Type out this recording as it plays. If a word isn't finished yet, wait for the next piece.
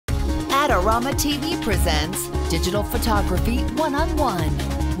Adorama TV presents Digital Photography One-on-One,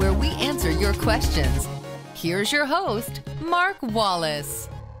 where we answer your questions. Here's your host, Mark Wallace.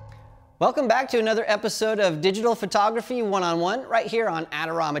 Welcome back to another episode of Digital Photography One-on-One right here on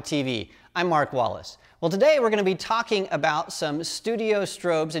Adorama TV. I'm Mark Wallace. Well, today we're going to be talking about some studio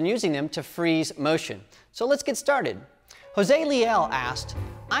strobes and using them to freeze motion. So let's get started. Jose Liel asked,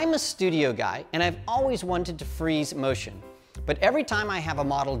 I'm a studio guy and I've always wanted to freeze motion. But every time I have a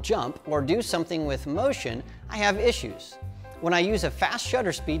model jump or do something with motion, I have issues. When I use a fast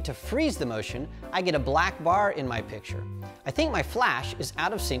shutter speed to freeze the motion, I get a black bar in my picture. I think my flash is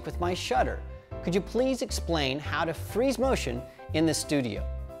out of sync with my shutter. Could you please explain how to freeze motion in the studio?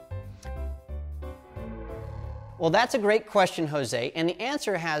 Well, that's a great question, Jose, and the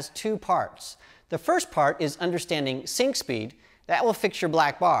answer has two parts. The first part is understanding sync speed. That will fix your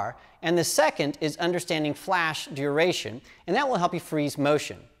black bar. And the second is understanding flash duration, and that will help you freeze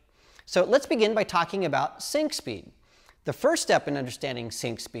motion. So let's begin by talking about sync speed. The first step in understanding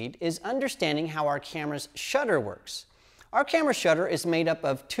sync speed is understanding how our camera's shutter works. Our camera shutter is made up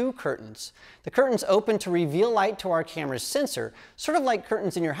of two curtains. The curtains open to reveal light to our camera's sensor, sort of like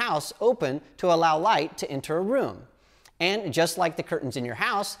curtains in your house open to allow light to enter a room. And just like the curtains in your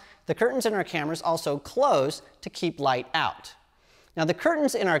house, the curtains in our cameras also close to keep light out. Now the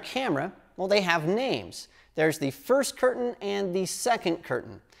curtains in our camera, well, they have names. There's the first curtain and the second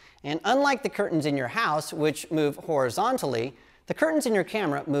curtain. And unlike the curtains in your house, which move horizontally, the curtains in your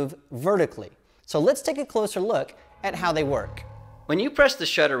camera move vertically. So let's take a closer look at how they work. When you press the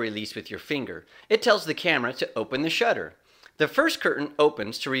shutter release with your finger, it tells the camera to open the shutter. The first curtain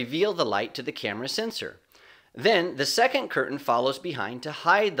opens to reveal the light to the camera sensor. Then the second curtain follows behind to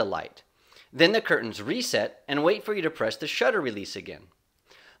hide the light. Then the curtains reset and wait for you to press the shutter release again.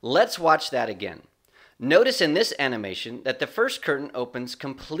 Let's watch that again. Notice in this animation that the first curtain opens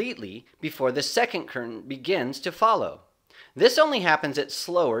completely before the second curtain begins to follow. This only happens at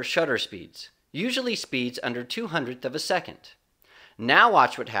slower shutter speeds, usually speeds under 200th of a second. Now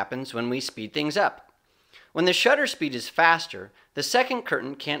watch what happens when we speed things up. When the shutter speed is faster, the second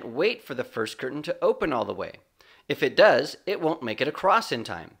curtain can't wait for the first curtain to open all the way. If it does, it won't make it across in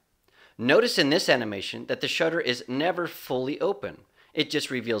time. Notice in this animation that the shutter is never fully open. It just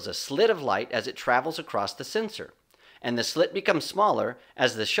reveals a slit of light as it travels across the sensor, and the slit becomes smaller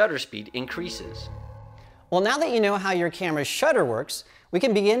as the shutter speed increases. Well, now that you know how your camera's shutter works, we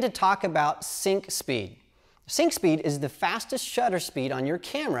can begin to talk about sync speed. Sync speed is the fastest shutter speed on your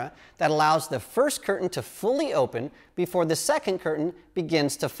camera that allows the first curtain to fully open before the second curtain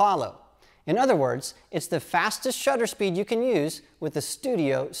begins to follow. In other words, it's the fastest shutter speed you can use with the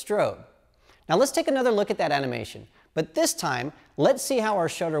studio strobe. Now let's take another look at that animation, but this time let's see how our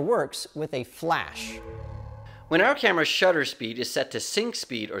shutter works with a flash. When our camera's shutter speed is set to sync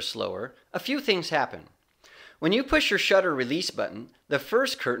speed or slower, a few things happen. When you push your shutter release button, the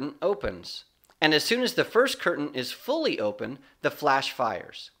first curtain opens. And as soon as the first curtain is fully open, the flash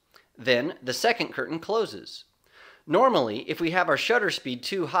fires. Then the second curtain closes. Normally, if we have our shutter speed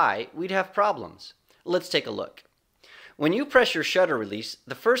too high, we'd have problems. Let's take a look. When you press your shutter release,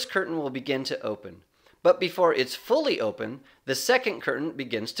 the first curtain will begin to open. But before it's fully open, the second curtain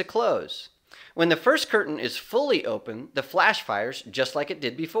begins to close. When the first curtain is fully open, the flash fires just like it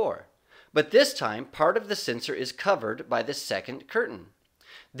did before. But this time, part of the sensor is covered by the second curtain.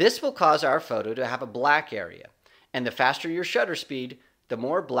 This will cause our photo to have a black area. And the faster your shutter speed, the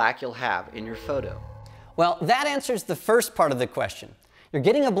more black you'll have in your photo. Well, that answers the first part of the question. You're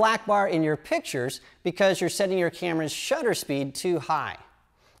getting a black bar in your pictures because you're setting your camera's shutter speed too high.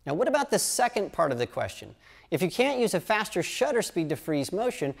 Now, what about the second part of the question? If you can't use a faster shutter speed to freeze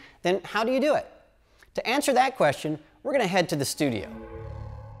motion, then how do you do it? To answer that question, we're going to head to the studio.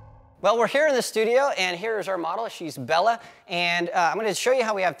 Well, we're here in the studio, and here is our model. She's Bella, and I'm going to show you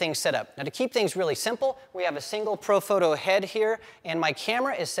how we have things set up. Now, to keep things really simple, we have a single ProPhoto head here, and my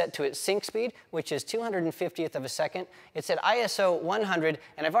camera is set to its sync speed, which is 250th of a second. It's at ISO 100,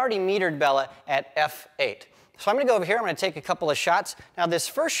 and I've already metered Bella at f8. So I'm going to go over here. I'm going to take a couple of shots. Now, this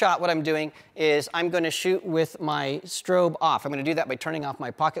first shot, what I'm doing is I'm going to shoot with my strobe off. I'm going to do that by turning off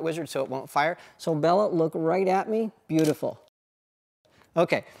my pocket wizard so it won't fire. So, Bella, look right at me. Beautiful.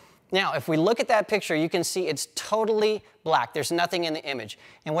 Okay. Now, if we look at that picture, you can see it's totally black. There's nothing in the image.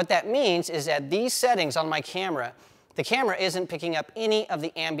 And what that means is that these settings on my camera, the camera isn't picking up any of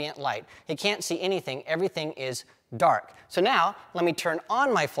the ambient light. It can't see anything. Everything is dark. So now, let me turn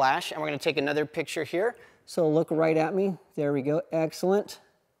on my flash, and we're going to take another picture here. So look right at me. There we go. Excellent.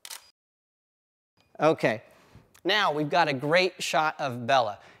 Okay. Now, we've got a great shot of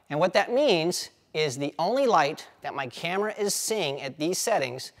Bella. And what that means is the only light that my camera is seeing at these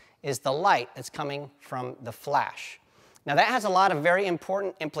settings is the light that's coming from the flash. Now that has a lot of very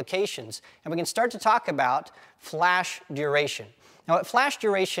important implications, and we can start to talk about flash duration. Now what flash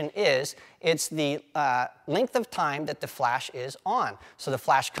duration is, it's the length of time that the flash is on. So the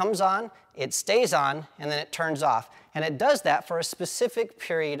flash comes on, it stays on, and then it turns off. And it does that for a specific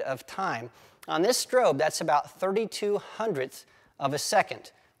period of time. On this strobe, that's about 32/100th of a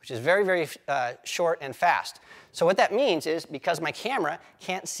second, which is very, very short and fast. So what that means is, because my camera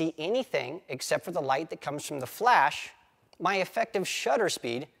can't see anything except for the light that comes from the flash, my effective shutter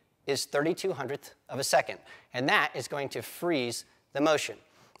speed is 32/100th of a second, and that is going to freeze the motion.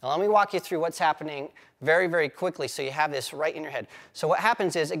 Now let me walk you through what's happening very, very quickly so you have this right in your head. So what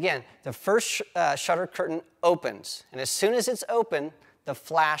happens is, again, the first shutter curtain opens, and as soon as it's open, the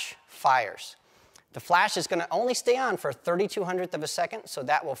flash fires. The flash is going to only stay on for 32/100th of a second, so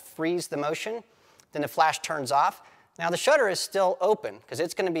that will freeze the motion. Then the flash turns off. Now the shutter is still open because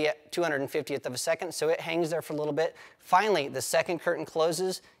it's going to be at 250th of a second, so it hangs there for a little bit. Finally, the second curtain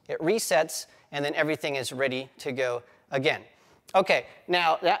closes, it resets, and then everything is ready to go again. Okay,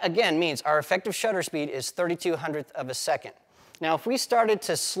 now that again means our effective shutter speed is 32/100th of a second. Now if we started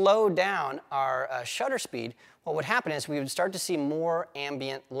to slow down our shutter speed, what would happen is we would start to see more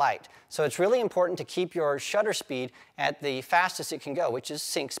ambient light. So it's really important to keep your shutter speed at the fastest it can go, which is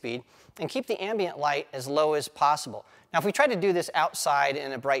sync speed, and keep the ambient light as low as possible. Now if we tried to do this outside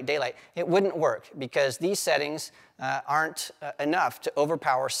in a bright daylight, it wouldn't work because these settings aren't enough to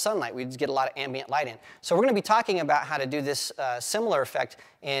overpower sunlight. We'd get a lot of ambient light in. So we're going to be talking about how to do this similar effect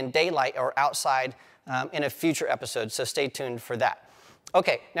in daylight or outside in a future episode, so stay tuned for that.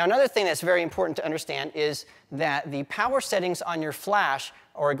 Okay, now another thing that's very important to understand is that the power settings on your flash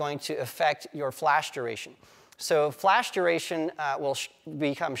are going to affect your flash duration. So flash duration will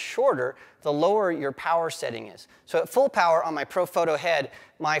become shorter the lower your power setting is. So at full power on my ProPhoto head,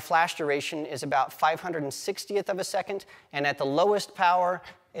 my flash duration is about 560th of a second, and at the lowest power,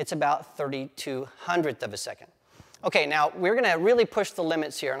 it's about 32/100th of a second. Okay, now we're going to really push the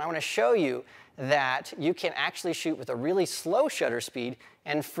limits here, and I want to show you that you can actually shoot with a really slow shutter speed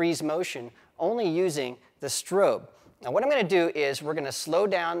and freeze motion only using the strobe. Now what I'm going to do is we're going to slow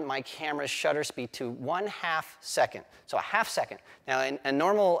down my camera's shutter speed to 1/2 second, so a half second. Now in a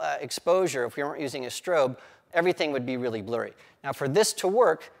normal exposure, if we weren't using a strobe, everything would be really blurry. Now for this to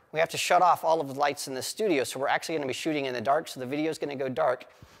work, we have to shut off all of the lights in the studio, so we're actually going to be shooting in the dark, so the video is going to go dark.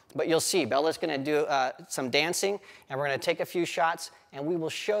 But you'll see, Bella's going to do some dancing, and we're going to take a few shots, and we will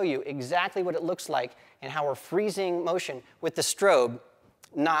show you exactly what it looks like and how we're freezing motion with the strobe,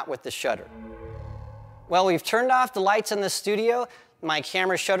 not with the shutter. Well, we've turned off the lights in the studio. My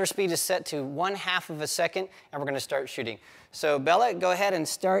camera's shutter speed is set to 1/2 of a second, and we're going to start shooting. So Bella, go ahead and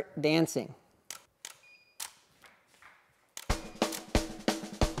start dancing.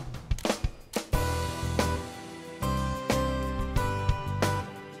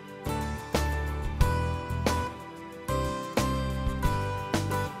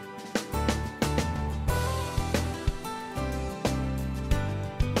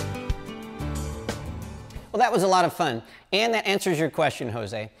 Well, that was a lot of fun, and that answers your question,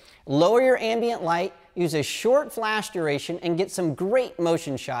 Jose. Lower your ambient light, use a short flash duration, and get some great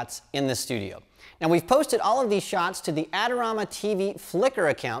motion shots in the studio. Now, we've posted all of these shots to the Adorama TV Flickr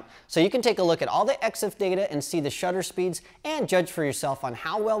account, so you can take a look at all the EXIF data and see the shutter speeds and judge for yourself on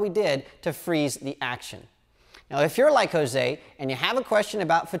how well we did to freeze the action. Now, if you're like Jose and you have a question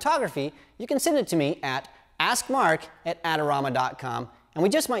about photography, you can send it to me at askmark@adorama.com, and we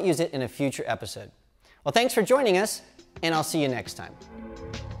just might use it in a future episode. Well, thanks for joining us, and I'll see you next time.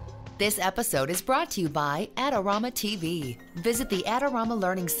 This episode is brought to you by Adorama TV. Visit the Adorama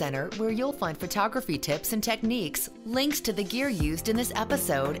Learning Center where you'll find photography tips and techniques, links to the gear used in this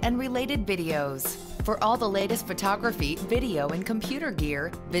episode, and related videos. For all the latest photography, video, and computer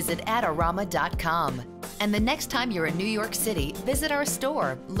gear, visit adorama.com. And the next time you're in New York City, visit our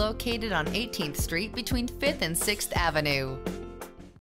store located on 18th Street between 5th and 6th Avenue.